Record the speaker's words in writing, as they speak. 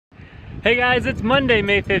Hey guys, it's Monday,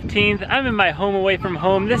 May 15th. I'm in my home away from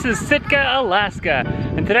home. This is Sitka, Alaska.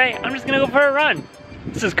 And today, I'm just gonna go for a run.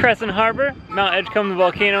 This is Crescent Harbor, Mount Edgecombe, the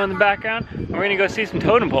volcano in the background. And we're gonna go see some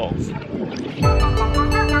totem poles.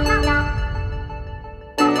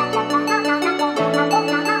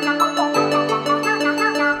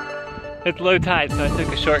 It's low tide, so I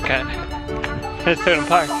took a shortcut. There's Totem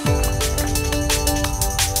Park.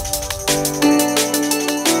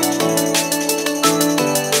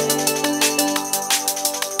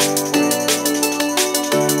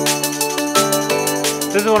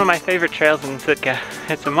 This is one of my favorite trails in Sitka.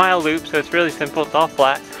 It's a mile loop, so it's really simple, it's all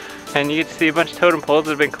flat. And you get to see a bunch of totem poles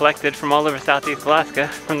that have been collected from all over Southeast Alaska,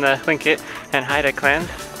 from the Tlingit and Haida clans.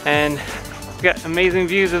 And we've got amazing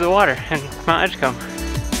views of the water and Mount Edgecombe.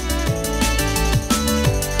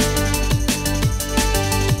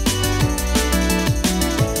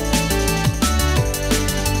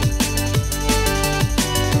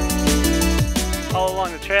 All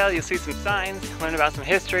along the trail, you'll see some signs, learn about some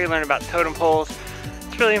history, learn about totem poles.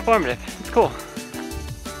 It's really informative. It's cool.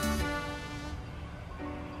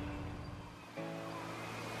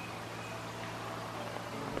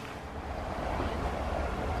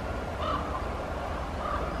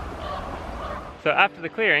 So after the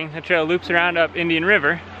clearing, the trail loops around up Indian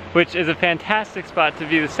River, which is a fantastic spot to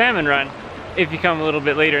view the salmon run if you come a little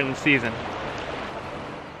bit later in the season.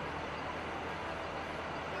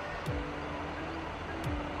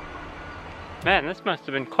 Man, this must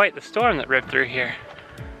have been quite the storm that ripped through here.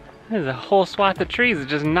 There's a whole swath of trees that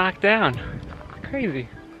just knocked down. It's crazy.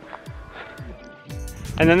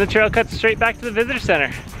 And then the trail cuts straight back to the visitor center.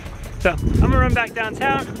 So I'm gonna run back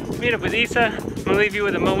downtown, meet up with Isa. I'm gonna leave you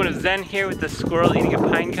with a moment of zen here with this squirrel eating a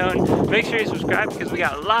pine cone. Make sure you subscribe because we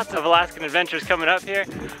got lots of Alaskan adventures coming up here.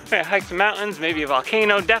 We're gonna hike some mountains, maybe a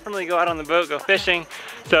volcano, definitely go out on the boat, go fishing.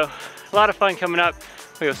 So a lot of fun coming up.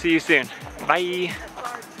 We'll see you soon. Bye.